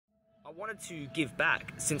I wanted to give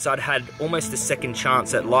back since I'd had almost a second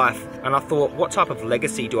chance at life, and I thought, what type of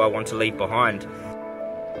legacy do I want to leave behind?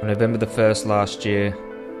 On November the 1st last year,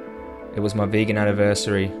 it was my vegan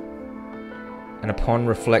anniversary, and upon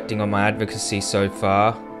reflecting on my advocacy so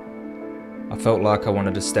far, I felt like I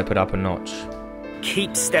wanted to step it up a notch.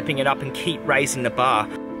 Keep stepping it up and keep raising the bar.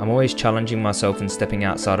 I'm always challenging myself and stepping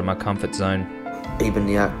outside of my comfort zone. Even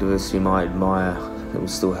the activists you might admire, they will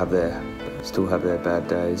still have their bad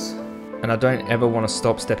days. And I don't ever want to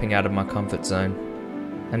stop stepping out of my comfort zone.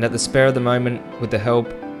 And at the spur of the moment, with the help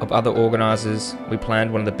of other organisers, we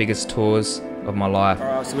planned one of the biggest tours of my life.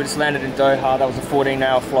 Alright, so we just landed in Doha. That was a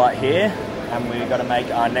 14-hour flight here, and we've got to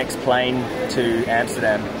make our next plane to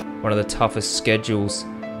Amsterdam. One of the toughest schedules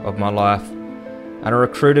of my life. And I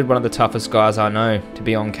recruited one of the toughest guys I know to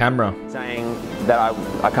be on camera. Saying that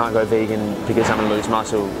I can't go vegan because I'm going to lose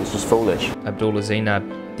muscle is just foolish. Abdullah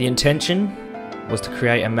Zeinab. The intention was to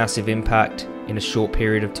create a massive impact in a short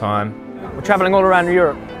period of time. We're travelling all around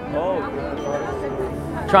Europe,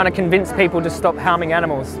 trying to convince people to stop harming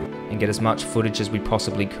animals. And get as much footage as we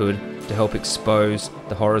possibly could to help expose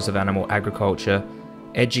the horrors of animal agriculture,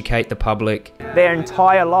 educate the public. Their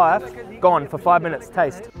entire life gone for 5 minutes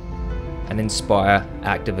taste. And inspire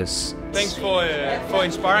activists. Thanks for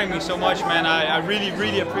inspiring me so much, man. I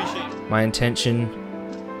really appreciate it. My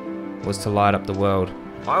intention was to light up the world.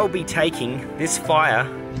 I will be taking this fire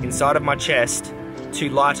inside of my chest to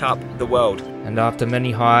light up the world. And after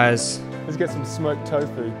many highs, Let's get some smoked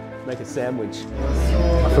tofu, make a sandwich.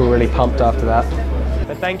 I feel really pumped after that.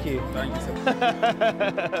 But thank you.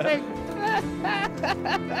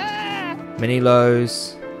 many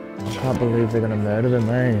lows. I can't believe they're gonna murder them,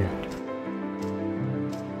 eh?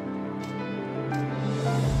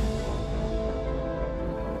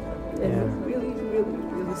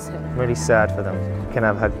 Really sad. Really sad for them. Can I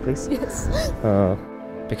have a hug, please? Yes.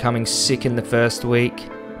 Becoming sick in the first week.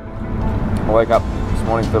 I woke up this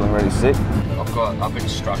morning feeling really sick. I've been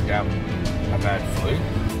struck down a bad flu.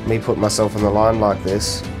 Me put myself on the line like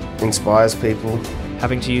this inspires people.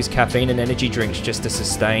 Having to use caffeine and energy drinks just to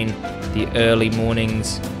sustain the early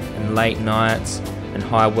mornings and late nights and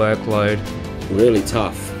high workload. Really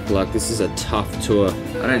tough. Like, this is a tough tour.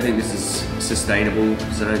 I don't think this is sustainable,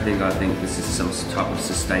 because I think this is some type of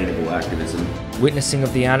sustainable activism. Witnessing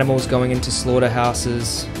of the animals going into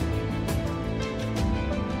slaughterhouses.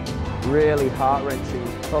 Really heart-wrenching.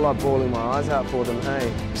 Felt like bawling my eyes out for them,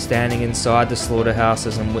 hey? Standing inside the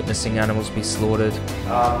slaughterhouses and witnessing animals be slaughtered.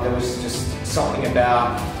 There was just something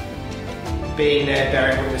about being there,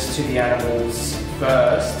 bearing witness to the animals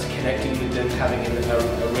first, connecting with them, having a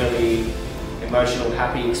really emotional,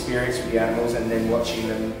 happy experience with the animals, and then watching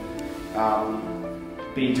them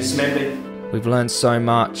be dismembered. We've learned so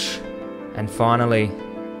much, and finally,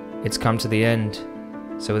 it's come to the end.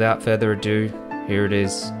 So without further ado, here it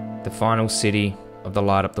is, the final city of the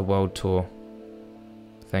Light Up the World tour.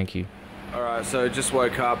 Thank you. Alright, so just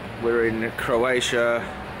woke up. We're in Croatia,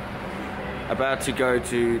 about to go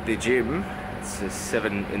to the gym. It's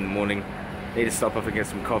 7 in the morning. Need to stop off and get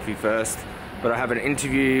some coffee first. But I have an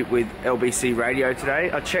interview with LBC Radio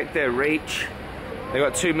today. I checked their reach. They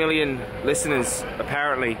got 2 million listeners,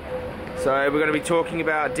 apparently. So we're going to be talking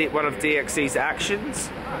about one of DXC's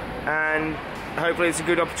actions, and hopefully it's a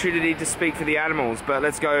good opportunity to speak for the animals. But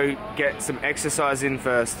let's go get some exercise in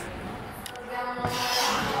first.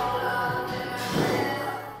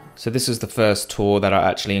 So this is the first tour that I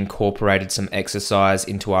actually incorporated some exercise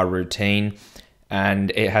into our routine,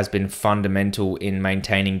 and it has been fundamental in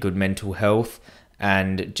maintaining good mental health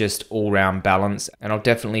and just all-round balance. And I'll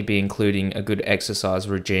definitely be including a good exercise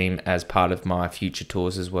regime as part of my future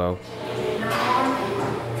tours as well.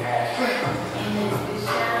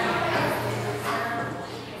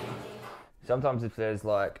 Sometimes if there's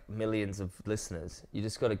like millions of listeners, you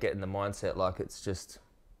just got to get in the mindset like it's just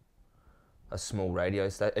a small radio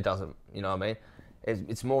station. It doesn't, you know what I mean?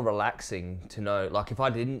 It's more relaxing to know, like if I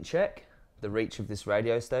didn't check the reach of this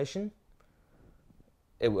radio station,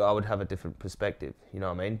 I would have a different perspective, you know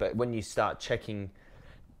what I mean? But when you start checking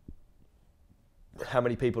how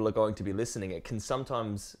many people are going to be listening, it can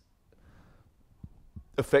sometimes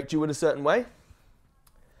affect you in a certain way.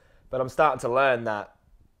 But I'm starting to learn that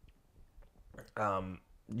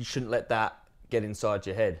you shouldn't let that get inside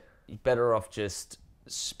your head. You're better off just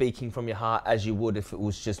speaking from your heart as you would if it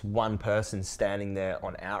was just one person standing there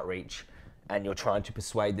on outreach and you're trying to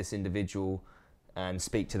persuade this individual and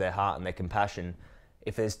speak to their heart and their compassion.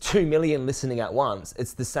 If there's 2 million listening at once,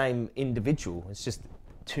 it's the same individual. It's just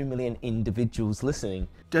 2 million individuals listening.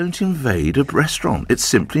 Don't invade a restaurant. It's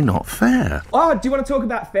simply not fair. Oh, do you want to talk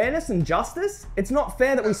about fairness and justice? It's not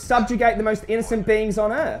fair that we subjugate the most innocent beings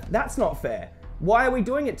on earth. That's not fair. Why are we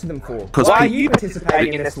doing it to them for? Why are you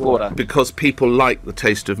participating in this slaughter? Because people like the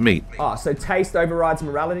taste of meat. Oh, so taste overrides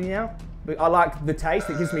morality now? I like the taste,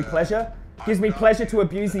 it gives me pleasure. Gives me pleasure to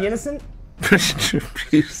abuse the innocent.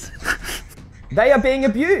 They are being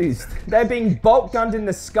abused. They're being bolt gunned in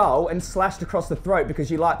the skull and slashed across the throat because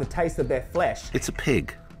you like the taste of their flesh. It's a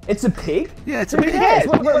pig. It's a pig? Yeah, it's a pig.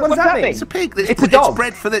 What does that mean? It's a pig. It's a dog. It's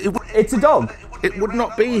bred for the... It's a dog. It would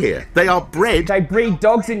not be here. They are bred. They breed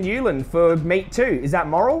dogs in Newland for meat too. Is that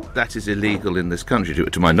moral? That is illegal in this country,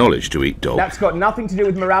 to my knowledge, to eat dogs. That's got nothing to do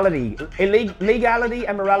with morality. Legality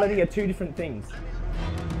and morality are two different things.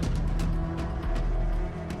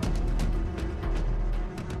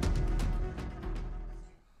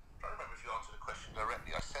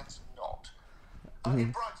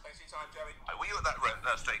 Were you at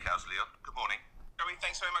that steakhouse, Leon? Good morning. Joey,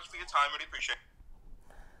 thanks very much for your time. Really appreciate it.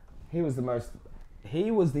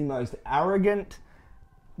 He was the most arrogant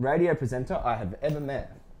radio presenter I have ever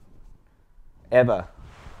met. Ever.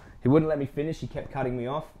 He wouldn't let me finish. He kept cutting me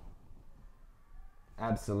off.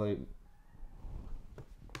 Absolute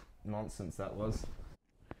nonsense that was.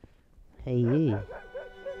 Hey you.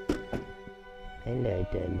 Hello,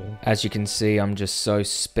 darling. As you can see, I'm just so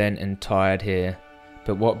spent and tired here.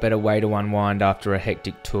 But what better way to unwind after a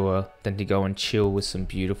hectic tour than to go and chill with some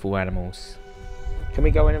beautiful animals? Can we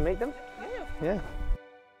go in and meet them? Yeah.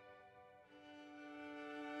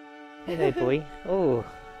 Hello, boy. Oh,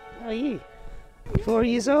 how are you? 4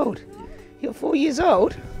 years old. You're 4 years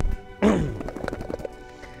old?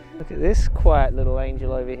 Look at this quiet little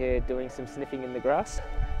angel over here doing some sniffing in the grass.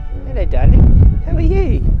 Hello, darling. How are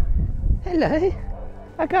you? Hello.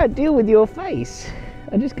 I can't deal with your face.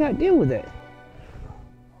 I just can't deal with it.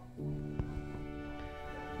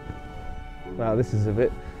 Wow, this is a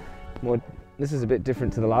bit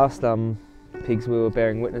different to the last pigs we were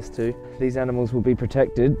bearing witness to. These animals will be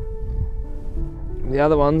protected. The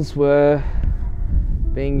other ones were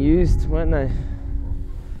being used, weren't they?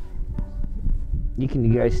 You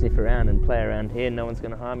can go sniff around and play around here, no one's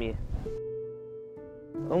going to harm you.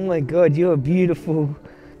 Oh my God, you're beautiful.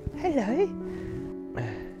 Hello.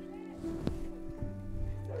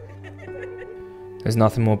 There's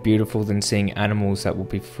nothing more beautiful than seeing animals that will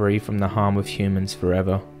be free from the harm of humans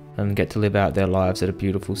forever and get to live out their lives at a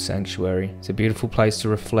beautiful sanctuary. It's a beautiful place to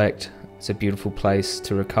reflect, it's a beautiful place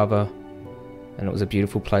to recover, and it was a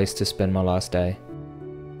beautiful place to spend my last day.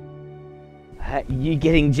 You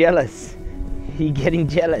getting jealous? You getting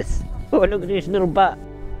jealous? Oh, look at this little butt.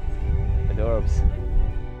 Adorbs.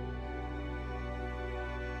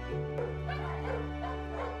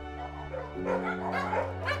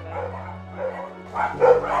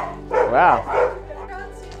 Wow.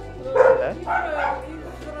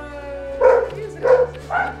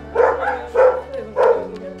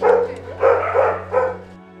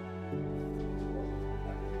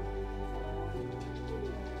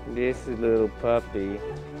 This is a little puppy.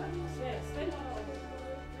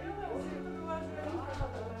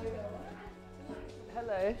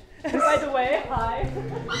 Hello. By the way, hi.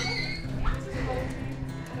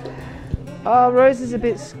 Oh, Rose is a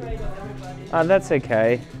bit... Oh, that's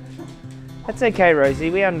okay. That's okay, Rosie,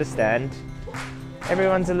 we understand.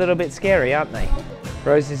 Everyone's a little bit scary, aren't they?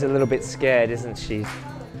 Rosie's a little bit scared, isn't she?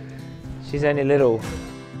 She's only little.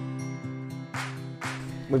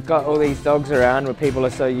 We've got all these dogs around where people are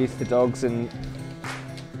so used to dogs, and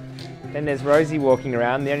then there's Rosie walking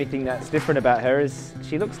around. The only thing that's different about her is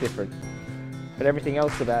she looks different. But everything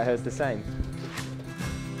else about her is the same.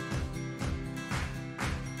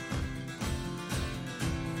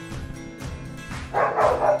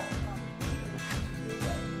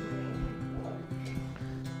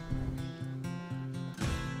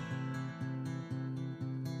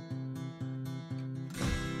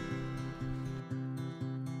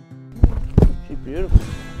 She's beautiful.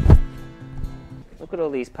 Look at all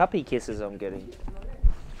these puppy kisses I'm getting.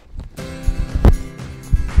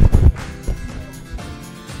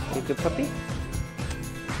 You a good puppy?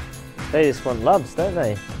 They just want loves, don't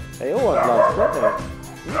they? They all want loves, don't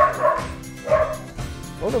they?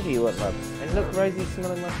 All of you want loves. And look, Rosie's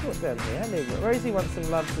smelling my foot down here. Hello, Rosie wants some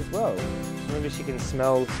loves as well. Maybe she can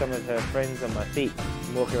smell some of her friends on my feet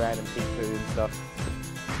and walk around and pick food and stuff.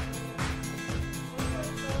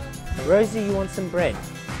 Rosie, you want some bread?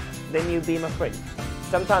 Then you'll be my friend.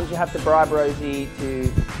 Sometimes you have to bribe Rosie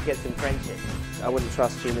to get some friendship. I wouldn't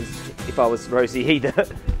trust humans if I was Rosie either.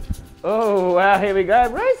 Oh, wow, here we go.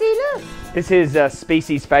 Rosie, look! This is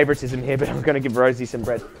species favoritism here, but I'm going to give Rosie some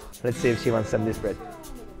bread. Let's see if she wants some of this bread.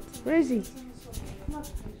 Where is he?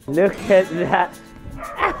 Look at that.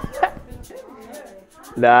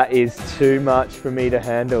 That is too much for me to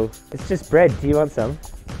handle. It's just bread. Do you want some?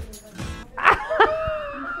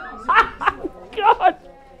 God!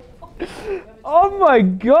 Oh my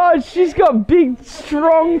God, she's got big,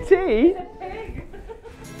 strong teeth.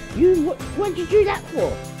 What'd you do that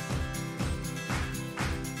for?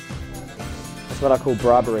 That's what I call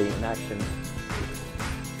bribery in action.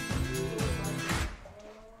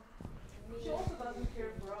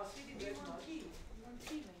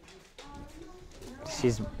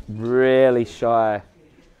 She's really shy,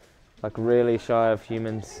 like really shy of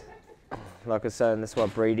humans. Like I was saying, that's why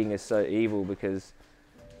breeding is so evil, because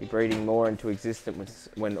you're breeding more into existence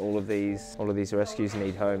when all of these rescues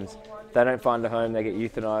need homes. If they don't find a home, they get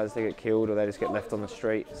euthanized, they get killed, or they just get left on the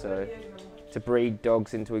street. So to breed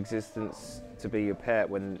dogs into existence to be your pet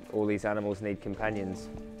when all these animals need companions,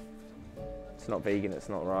 it's not vegan, it's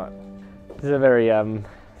not right. This is a very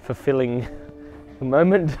fulfilling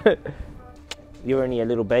moment. You're only a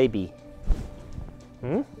little baby.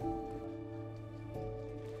 Hmm?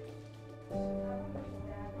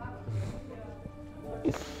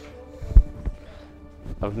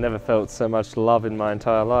 I've never felt so much love in my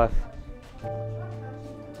entire life.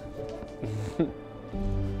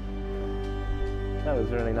 That was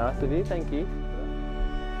really nice of you, thank you.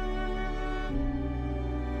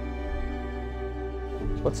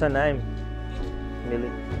 What's her name?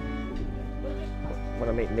 Millie. When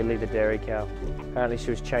I meet Millie, the dairy cow. Apparently she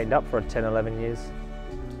was chained up for 10, 11 years.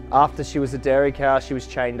 After she was a dairy cow, she was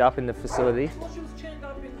chained up in the facility. She was chained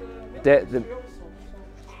up in the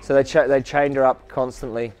So they chained her up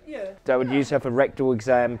constantly. Yeah. They would use her for rectal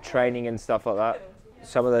exam training and stuff like that.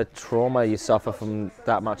 Some of the trauma you suffer from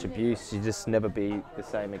that much abuse, you just never be the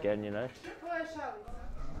same again, you know?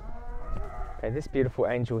 Okay, this beautiful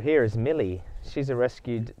angel here is Millie. She's a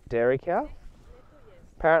rescued dairy cow.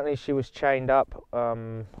 Apparently she was chained up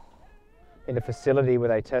in a facility where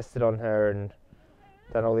they tested on her and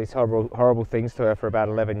done all these horrible things to her for about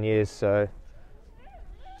 11 years. So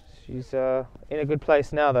she's in a good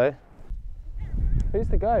place now though. Who's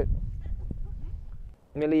the goat?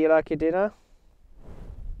 Millie, you like your dinner?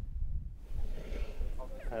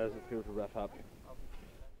 How does it feel to wrap up?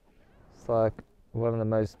 It's like one of the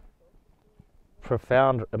most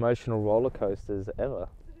profound emotional roller coasters ever.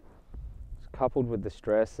 It's coupled with the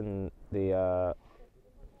stress and the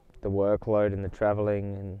workload and the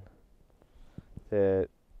travelling and the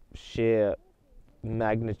sheer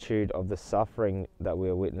magnitude of the suffering that we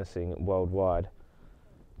are witnessing worldwide.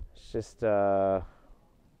 It's just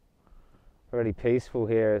really peaceful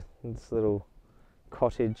here. This little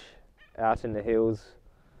cottage out in the hills.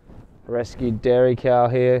 Rescued dairy cow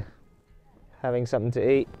here, having something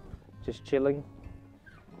to eat, just chilling.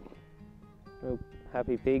 Little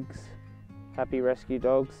happy pigs, happy rescue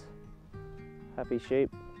dogs, happy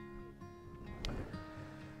sheep.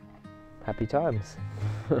 Happy times.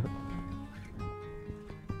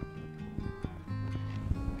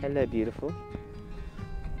 Hello, beautiful.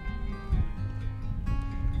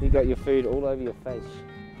 You got your food all over your face.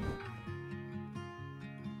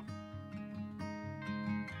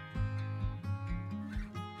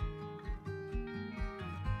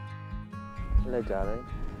 Hello, darling.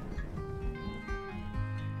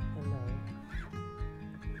 Hello.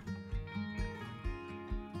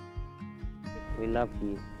 We love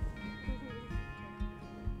you.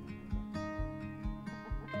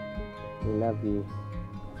 We love you.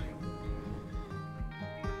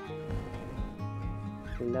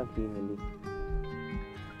 We love you, Millie.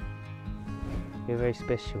 You're very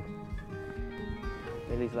special.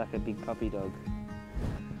 Millie's like a big puppy dog.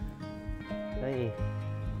 Don't you?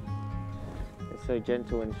 They're so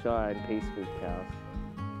gentle and shy and peaceful, cows.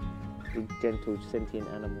 Big, gentle, sentient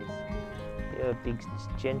animals. You're a big,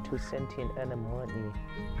 gentle, sentient animal, aren't you?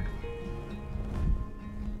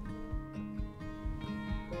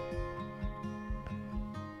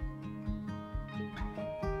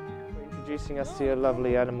 Introducing us to your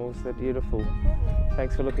lovely animals. They're beautiful.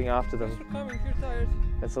 Thanks for looking after them. Thanks for coming, you're tired.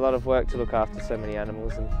 It's a lot of work to look after so many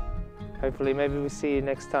animals, and hopefully maybe we'll see you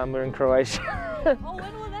next time we're in Croatia. Oh,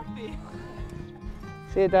 when will that be?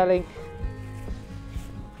 See you, darling.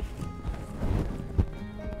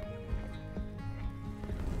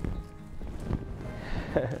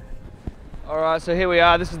 Alright, so here we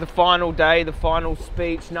are. This is the final day, the final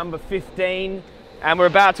speech, number 15, and we're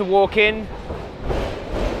about to walk in.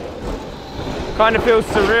 Kind of feels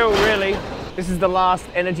surreal, really. This is the last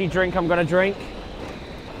energy drink I'm going to drink.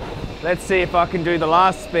 Let's see if I can do the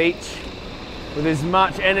last speech with as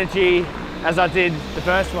much energy as I did the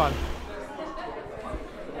first one.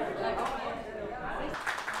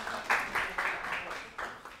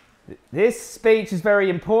 This speech is very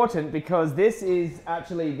important because this is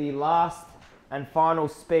actually the last and final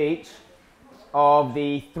speech of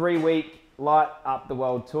the 3-week Light Up the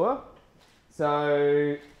World tour.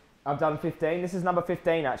 So I've done 15. This is number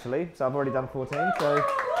 15 actually, so I've already done 14.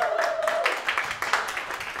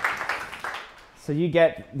 So you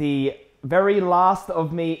get the very last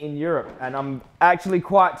of me in Europe, and I'm actually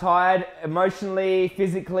quite tired, emotionally,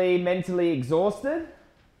 physically, mentally exhausted,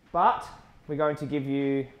 but we're going to give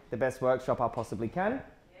you the best workshop I possibly can.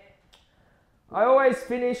 I always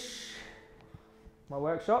finish my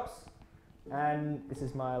workshops, and this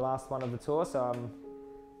is my last one of the tour, so I'm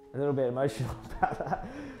a little bit emotional about that.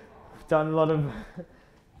 I've done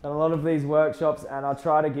a lot of these workshops, and I'll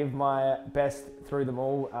try to give my best through them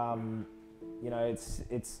all. You know,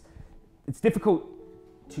 it's difficult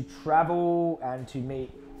to travel and to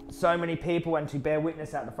meet so many people and to bear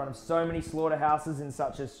witness out the front of so many slaughterhouses in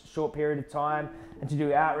such a short period of time, and to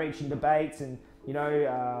do outreach and debates, and you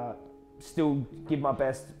know, still give my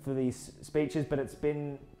best for these speeches. But it's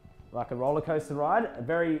been like a roller coaster ride, a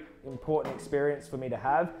very important experience for me to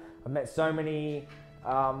have. I've met so many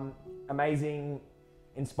amazing,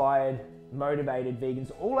 inspired, motivated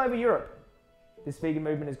vegans all over Europe. This vegan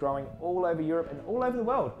movement is growing all over Europe and all over the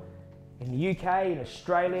world. In the UK, in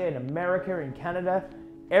Australia, in America, in Canada,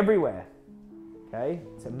 everywhere. Okay,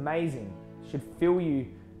 it's amazing. It should fill you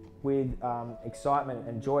with excitement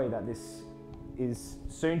and joy that this is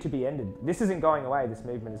soon to be ended. This isn't going away. This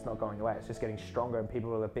movement is not going away. It's just getting stronger, and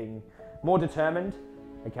people are being more determined.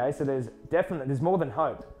 Okay, so there's more than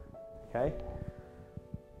hope. Okay,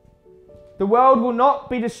 the world will not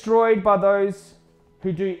be destroyed by those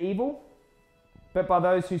who do evil, but by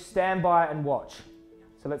those who stand by and watch.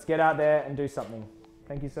 So let's get out there and do something.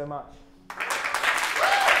 Thank you so much.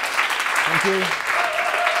 Thank you.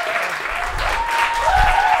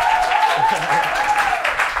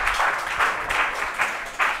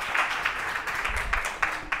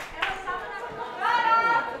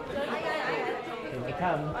 Here they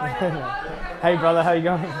come. Hey brother, how you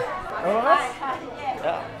going? All of us?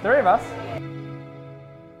 Yeah. 3 of us.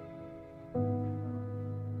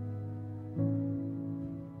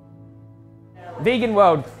 Vegan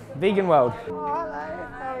world, vegan world. Oh, hello,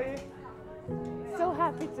 how are you? So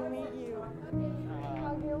happy to meet you. I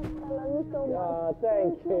love you so much. Oh,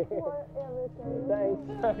 thank you. For everything. Thanks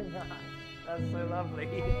so much. That's so lovely.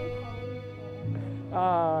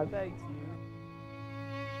 Ah, thanks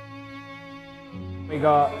you. We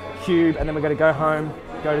got Cube, and then we're going to go home,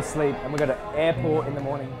 go to sleep, and we're going to airport in the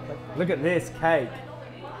morning. Look at this cake.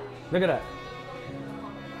 Look at it.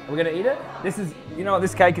 Are we going to eat it? This is, you know what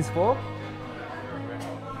this cake is for?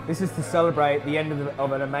 This is to celebrate the end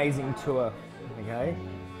of an amazing tour, okay?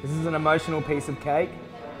 This is an emotional piece of cake,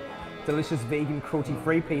 delicious vegan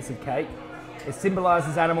cruelty-free piece of cake. It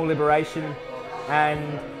symbolises animal liberation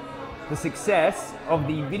and the success of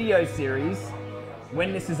the video series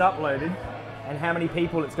when this is uploaded, and how many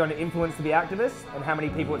people it's going to influence to be activists and how many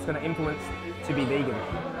people it's going to influence to be vegan.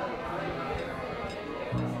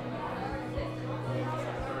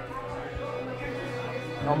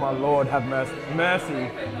 Oh my Lord, have mercy. Mercy.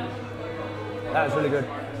 That was really good.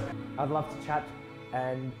 I'd love to chat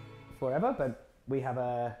and forever, but we have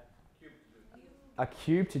a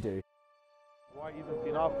cube to do. Why isn't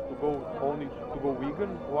enough to go vegan?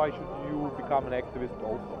 Why should you become an activist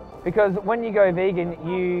also? Because when you go vegan,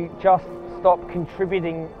 you just stop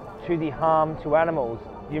contributing to the harm to animals.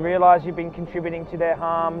 You realise you've been contributing to their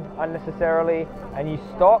harm unnecessarily, and you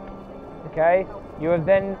stop, okay? You are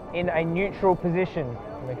then in a neutral position.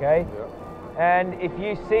 Okay? Yeah. And if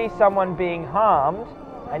you see someone being harmed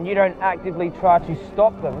and you don't actively try to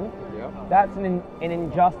stop them, yeah, that's an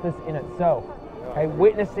injustice in itself. Yeah. Okay?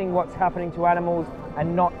 Witnessing what's happening to animals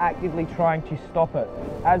and not actively trying to stop it.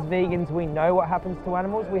 As vegans, we know what happens to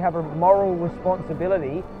animals. We have a moral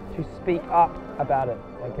responsibility to speak up about it.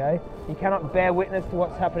 Okay? You cannot bear witness to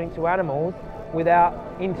what's happening to animals without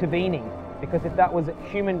intervening. Because if that was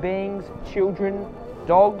human beings, children,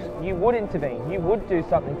 dogs, you would intervene, you would do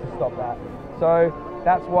something to stop that. So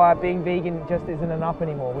that's why being vegan just isn't enough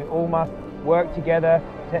anymore. We all must work together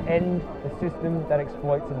to end the system that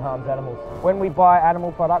exploits and harms animals. When we buy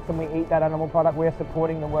animal products and we eat that animal product, we're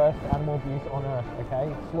supporting the worst animal abuse on earth,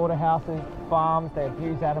 okay? Slaughterhouses, farms, they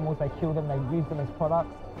abuse animals, they kill them, they use them as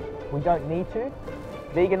products. We don't need to.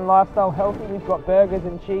 Vegan lifestyle, healthy, we've got burgers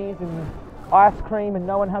and cheese and ice cream, and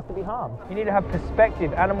no one has to be harmed. You need to have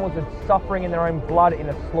perspective. Animals are suffering in their own blood in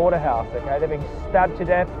a slaughterhouse, okay? They're being stabbed to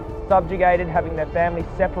death, subjugated, having their families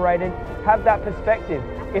separated. Have that perspective.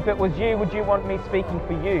 If it was you, would you want me speaking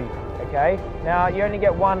for you, okay? Now, you only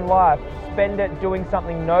get one life. Spend it doing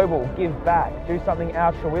something noble, give back, do something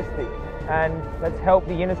altruistic. and let's help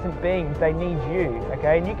the innocent beings. They need you,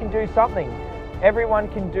 okay? And you can do something. Everyone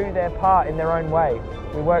can do their part in their own way.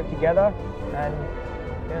 We work together, and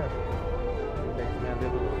yeah.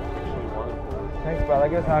 Thanks, brother.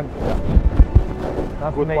 Give us a hug.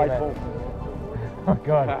 Nice to meet you, man. Oh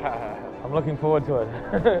God, I'm looking forward to it.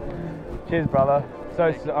 Cheers, brother.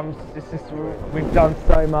 We've done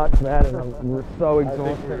so much, man, and I'm so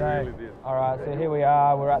exhausted today. All right, so here we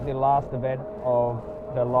are. We're at the last event of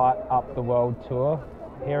the Light Up the World tour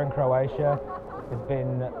here in Croatia. It's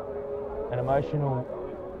been an emotional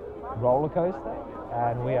roller coaster,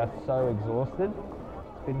 and we are so exhausted.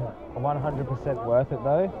 It's been 100% worth it,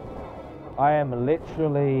 though. I am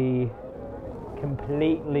literally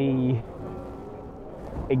completely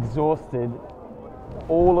exhausted.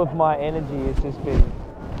 All of my energy has just been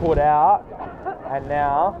put out, and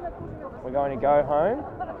now we're going to go home.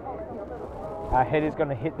 Our head is going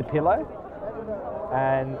to hit the pillow,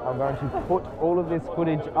 and I'm going to put all of this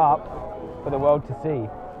footage up for the world to see.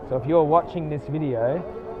 So if you're watching this video,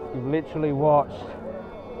 you've literally watched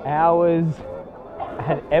hours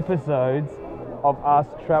and episodes of us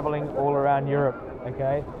traveling all around Europe,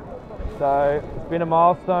 okay? So it's been a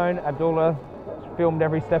milestone. Abdullah filmed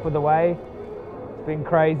every step of the way. It's been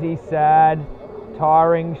crazy, sad,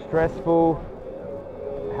 tiring, stressful,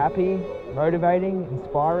 happy, motivating,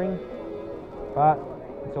 inspiring, but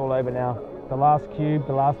it's all over now. The last cube,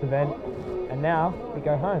 the last event, and now we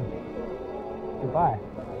go home. Goodbye.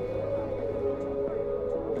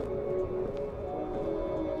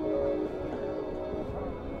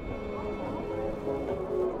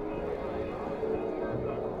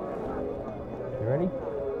 You ready?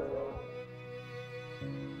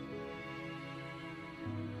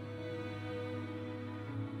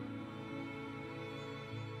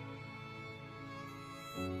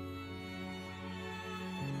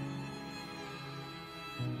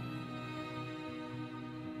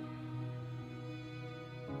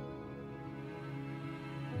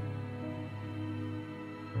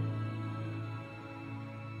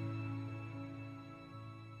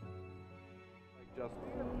 Just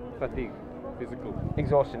fatigue, physical.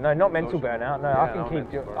 Exhaustion. No, not mental burnout. No, yeah, I can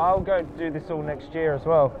keep doing. I'll go do this all next year as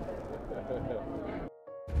well.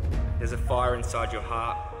 There's a fire inside your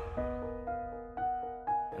heart,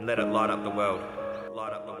 and let it light up the world.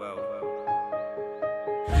 Light up the world.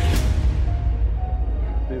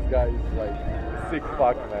 This guy is like sick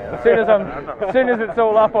fuck, man. As soon as it's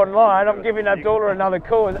all up online, I'm giving Abdullah another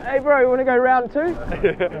call. Hey bro, you want to go round 2?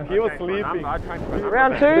 He was sleeping.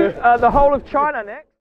 Round 2, the whole of China next.